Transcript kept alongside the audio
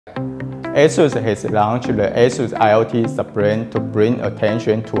ASUS has launched the ASUS IoT sub-brand to bring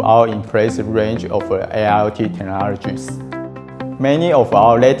attention to our impressive range of AIoT technologies. Many of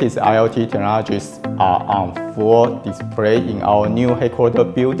our latest IoT technologies are on full display in our new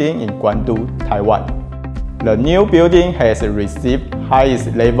headquarters building in Guangdong, Taiwan. The new building has received highest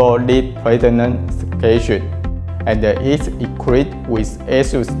level LEED Platinum certification and is equipped with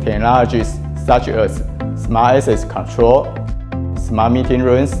ASUS technologies such as Smart Access Control, Smart Meeting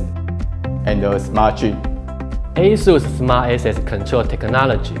Rooms, and Smart Gym. ASUS Smart Access Control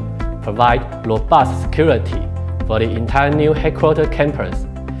technology provides robust security for the entire new headquarters campus.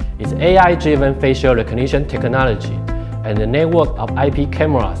 Its AI-driven facial recognition technology and the network of IP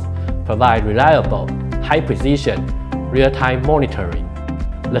cameras provide reliable, high-precision, real-time monitoring.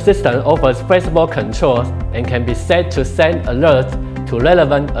 The system offers flexible controls and can be set to send alerts to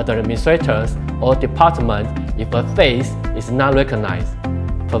relevant administrators or departments if a face is not recognized,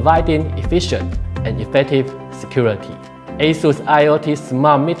 providing efficient and effective security. ASUS IoT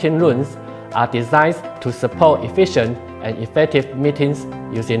Smart Meeting Rooms are designed to support efficient and effective meetings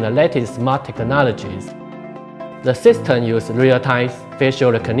using the latest smart technologies. The system uses real-time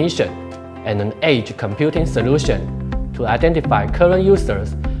facial recognition and an edge computing solution to identify current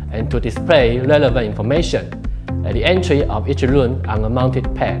users and to display relevant information at the entry of each room on a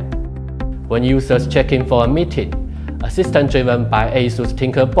mounted pad. When users check in for a meeting, a system driven by ASUS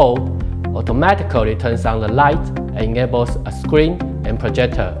Tinkerboard automatically turns on the light and enables a screen and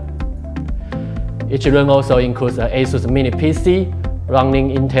projector. Each room also includes an ASUS mini PC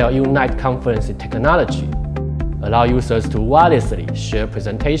running Intel Unite conferencing technology, allow users to wirelessly share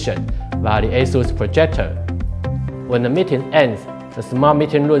presentation via the ASUS projector. When the meeting ends, the Smart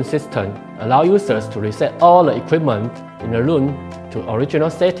Meeting Room system allows users to reset all the equipment in the room to original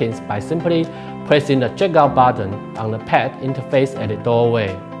settings by simply pressing the checkout button on the pad interface at the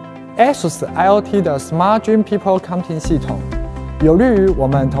doorway. ASUS IoT 的 Smart Gym People Counting 系统有利于我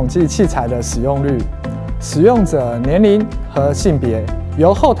们统计器材的使用率、使用者年龄和性别，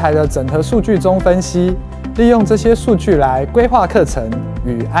由后台的整合数据中分析，利用这些数据来规划课程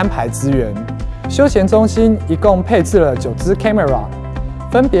与安排资源。休闲中心一共配置了9支 camera，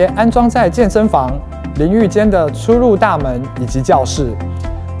 分别安装在健身房、淋浴间的出入大门以及教室，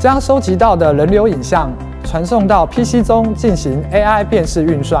将收集到的人流影像传送到 PC 中进行 AI 辨识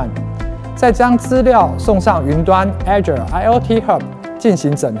运算，再将资料送上云端 Azure IoT Hub 进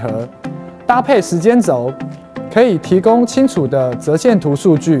行整合，搭配时间轴，可以提供清楚的折线图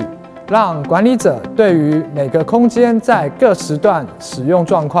数据，让管理者对于每个空间在各时段使用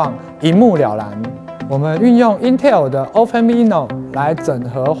状况一目了然。我们运用 Intel 的 OpenVINO 来整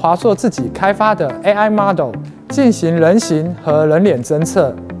合华硕自己开发的 AI model， 进行人形和人脸侦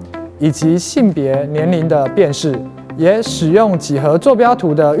测，以及性别、年龄的辨识，也使用几何坐标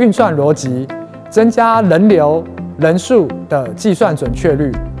图的运算逻辑，增加人流、人数的计算准确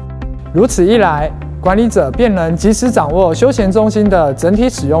率。如此一来，管理者便能及时掌握休闲中心的整体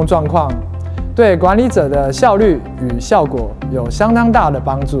使用状况，对管理者的效率与效果有相当大的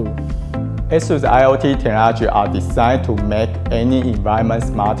帮助。ASUS IoT technology are designed to make any environment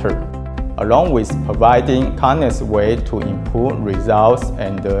smarter, along with providing countless ways to improve results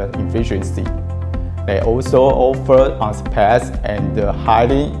and efficiency. They also offer unsurpassed and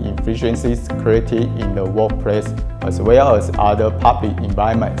highly efficient security in the workplace as well as other public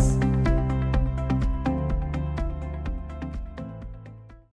environments.